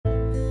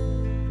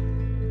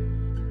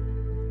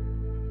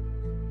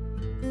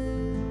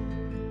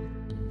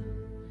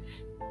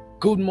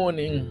Good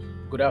morning,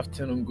 good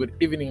afternoon, good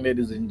evening,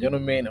 ladies and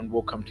gentlemen, and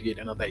welcome to yet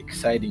another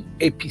exciting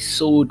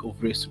episode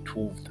of Race to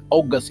 12th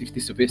August. If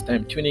this is the first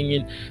time tuning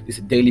in, this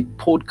is a daily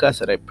podcast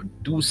that I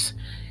produce.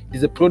 It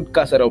is a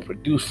podcast that I'll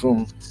produce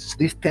from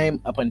this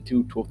time up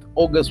until 12th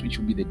August, which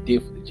will be the day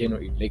for the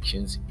general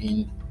elections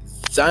in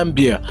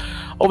Zambia.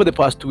 Over the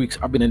past 2 weeks,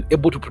 I've been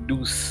unable to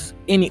produce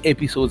any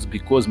episodes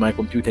because my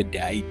computer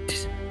died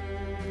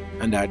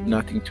and I had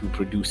nothing to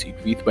produce it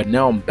with. But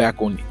now I'm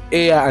back on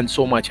air and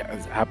so much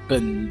has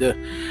happened.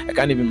 I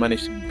can't even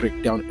manage to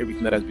break down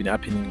everything that has been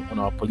happening on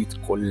our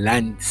political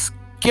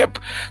landscape.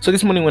 So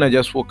this morning when I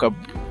just woke up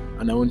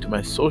and I went to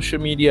my social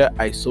media,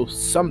 I saw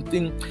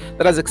something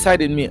that has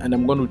excited me, and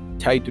I'm going to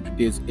tie to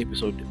today's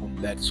episode on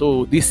that.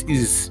 So this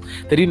is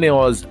 13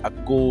 hours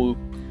ago,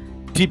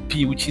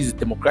 DP, which is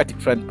Democratic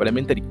Front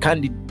parliamentary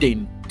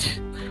candidate,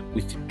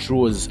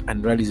 withdraws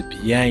and rallies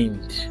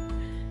behind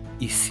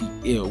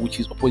ECL, which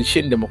is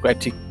Opposition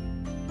Democratic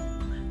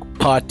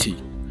Party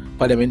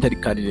parliamentary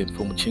candidate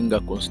from Mafinga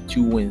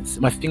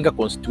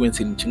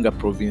constituency in Mchinga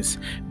province.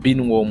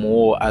 Binwo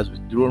Moore has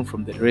withdrawn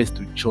from the race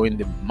to join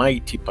the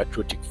mighty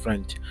Patriotic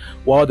Front.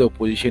 While the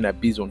opposition are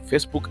busy on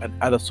Facebook and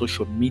other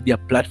social media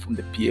platforms,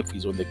 the PF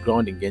is on the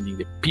ground engaging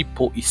the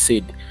people, he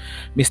said.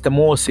 Mr.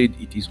 Moore said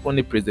it is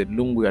only President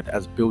Lungu that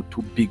has built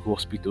 2 big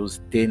hospitals,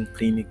 10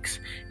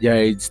 clinics,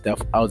 Jared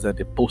staff house at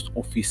the post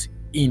office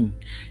in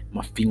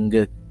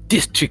Mafinga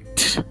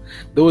district.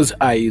 Those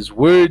are his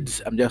words.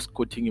 I'm just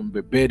quoting him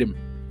verbatim.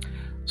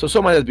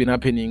 So much has been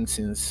happening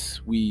since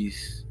we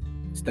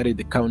started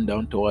the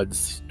countdown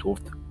towards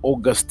 12th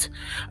August,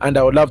 and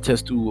I would love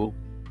just to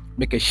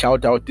make a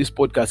shout out. This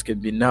podcast can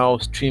be now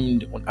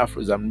streamed on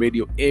Afrozam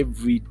Radio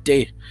every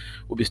day.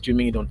 We'll be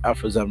streaming it on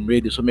Afrozam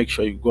Radio, so make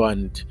sure you go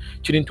and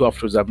tune into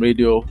Afrozam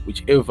Radio,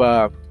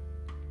 whichever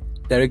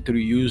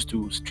directory you use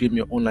to stream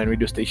your online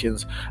radio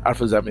stations.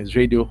 Afrozam is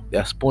radio. They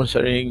are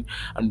sponsoring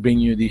and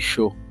bringing you this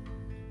show.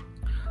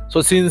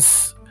 So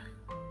since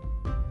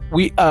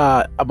we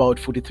are about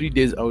 43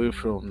 days away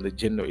from the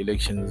general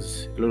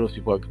elections, a lot of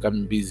people are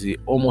becoming busy.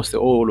 Almost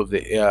all of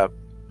the air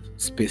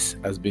space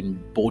has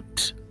been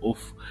bought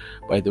off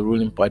by the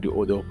ruling party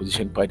or the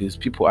opposition parties.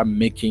 People are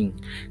making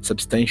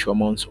substantial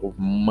amounts of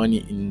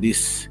money in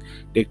this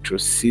electoral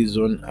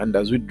season, and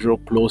as we draw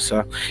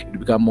closer, it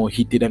will become more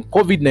heated, and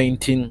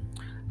COVID-19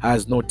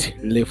 has not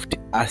left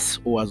us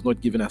or has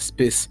not given us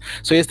space.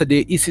 So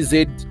yesterday,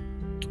 ECZ,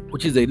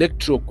 which is the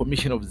Electoral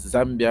Commission of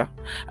Zambia,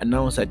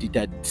 announced that it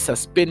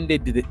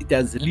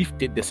has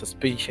lifted the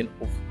suspension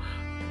of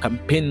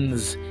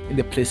campaigns in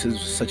the places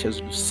such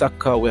as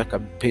Lusaka, where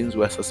campaigns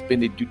were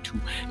suspended due to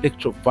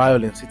electoral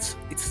violence.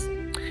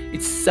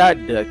 It's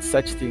sad that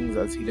such things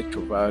as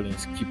electoral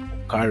violence keep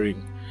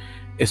occurring,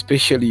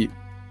 especially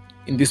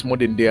in this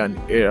modern day and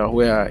era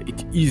where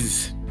it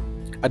is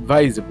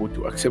advisable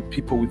to accept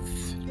people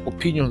with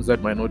opinions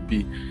that might not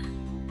be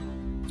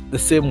the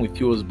same with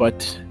yours,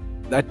 but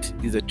that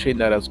is a trend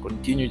that has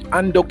continued.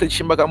 And Dr.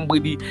 Chimbaka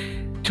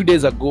Mbwidi 2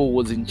 days ago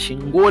was in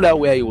Chingola,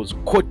 where he was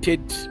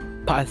quoted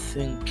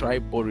passing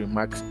tribal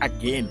remarks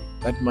again.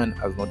 That man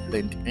has not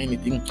learned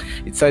anything.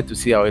 It's sad to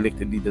see our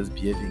elected leaders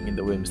behaving in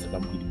the way Mr.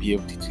 Mbwidi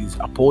behaved. It is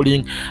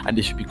appalling, and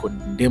they should be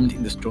condemned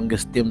in the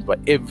strongest terms by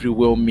every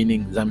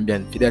well-meaning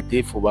Zambian.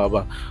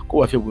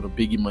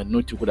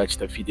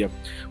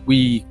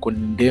 We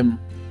condemn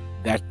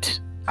that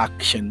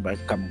action by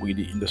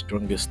Kambwidi in the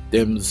strongest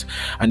terms,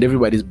 and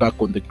everybody's back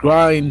on the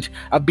grind.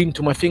 I've been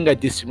to Mafinga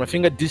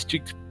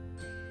district,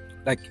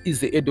 is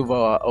the head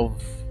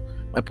of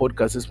my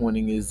podcast this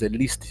morning, is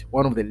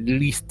one of the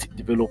least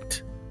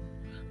developed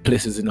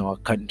places in our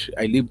country.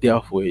 I lived there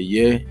for a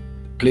year.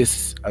 The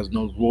place has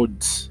no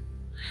roads.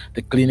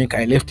 The clinic,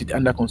 I left it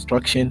under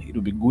construction. It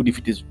would be good if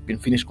it has been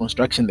finished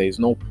construction. There is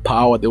no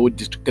power. The whole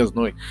district has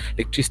no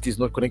electricity, is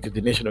not connected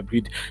to the national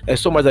grid. There's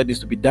so much that needs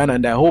to be done,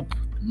 and I hope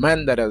the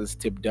man that has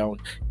stepped down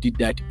did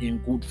that in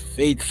good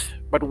faith.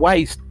 But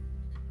why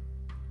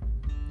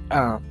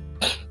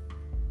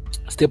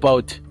step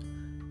out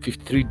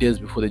 53 days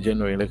before the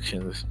general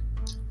elections?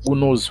 Who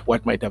knows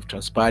what might have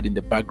transpired in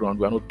the background?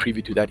 We are not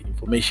privy to that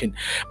information,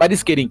 but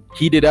it's getting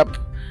heated up.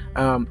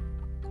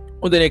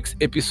 On the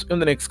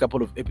next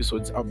couple of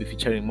episodes, I'll be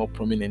featuring more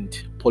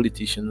prominent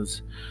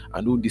politicians,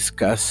 and we'll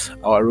discuss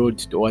our road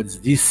towards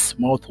this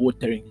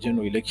mouth-watering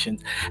general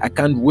elections. I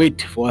can't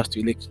wait for us to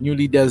elect new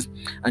leaders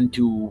and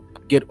to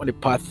get on a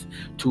path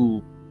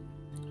to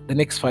the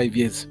next 5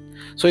 years.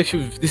 So if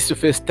this is your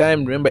first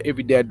time, remember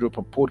every day I drop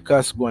a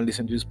podcast. Go and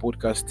listen to this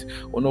podcast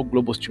on all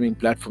global streaming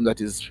platforms.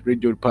 That is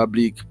Radio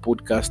Republic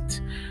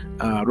Podcast,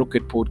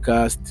 Rocket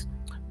Podcast,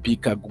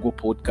 Pika, Google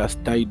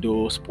Podcast,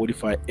 Tidal,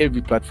 Spotify,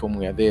 every platform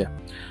we are there.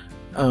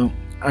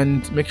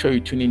 And make sure you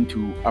tune in to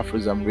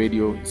Afrozam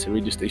Radio. It's a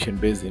radio station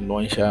based in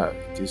Luansha.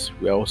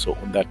 We're also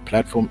on that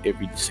platform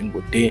every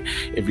single day.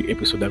 Every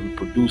episode that we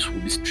produce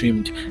will be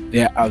streamed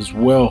there as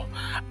well.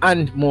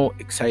 And more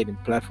exciting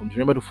platforms.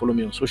 Remember to follow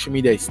me on social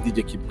media. It's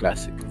DJ Keep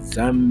Classic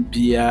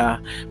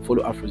Zambia.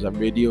 Follow Afrozam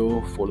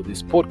Radio. Follow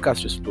this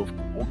podcast, Race to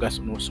 12th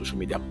August, on all social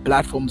media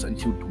platforms.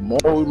 Until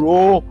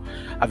tomorrow,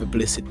 have a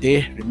blessed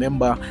day.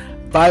 Remember,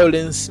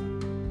 violence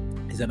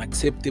is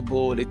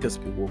unacceptable. Let us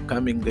be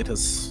welcoming. Let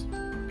us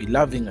be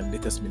loving, and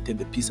let us maintain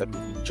the peace that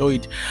we've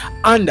enjoyed.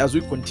 And as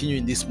we continue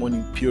in this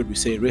morning period, we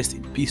say rest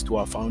in peace to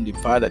our founding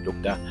father,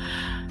 Dr.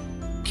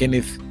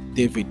 Kenneth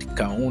David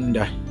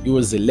Kaunda. He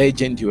was a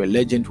legend. You're a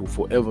legend. Who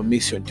forever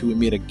miss you. Until we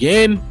meet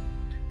again,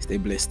 stay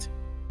blessed.